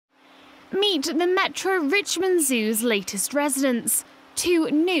Meet the Metro Richmond Zoo's latest residents,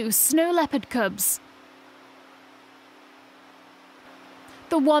 2 new snow leopard cubs.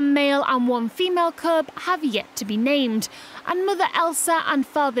 The 1 male and 1 female cub have yet to be named, and mother Elsa and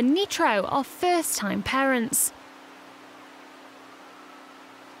father Nitro are first-time parents.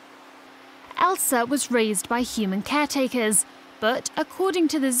 Elsa was raised by human caretakers, but according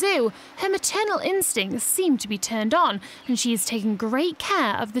to the zoo, her maternal instincts seem to be turned on, and she is taking great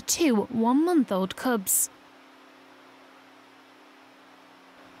care of the 2 one-month-old cubs.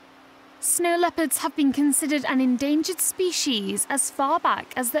 Snow leopards have been considered an endangered species as far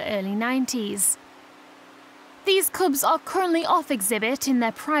back as the early 90s. These cubs are currently off exhibit in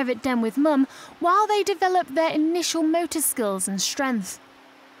their private den with mum while they develop their initial motor skills and strength.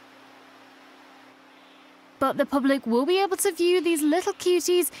 But the public will be able to view these little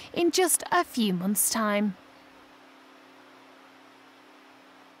cuties in just a few months' time.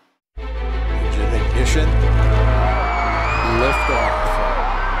 Engine ignition. Lift off.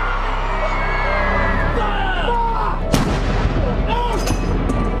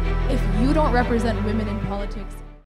 If you don't represent women in politics,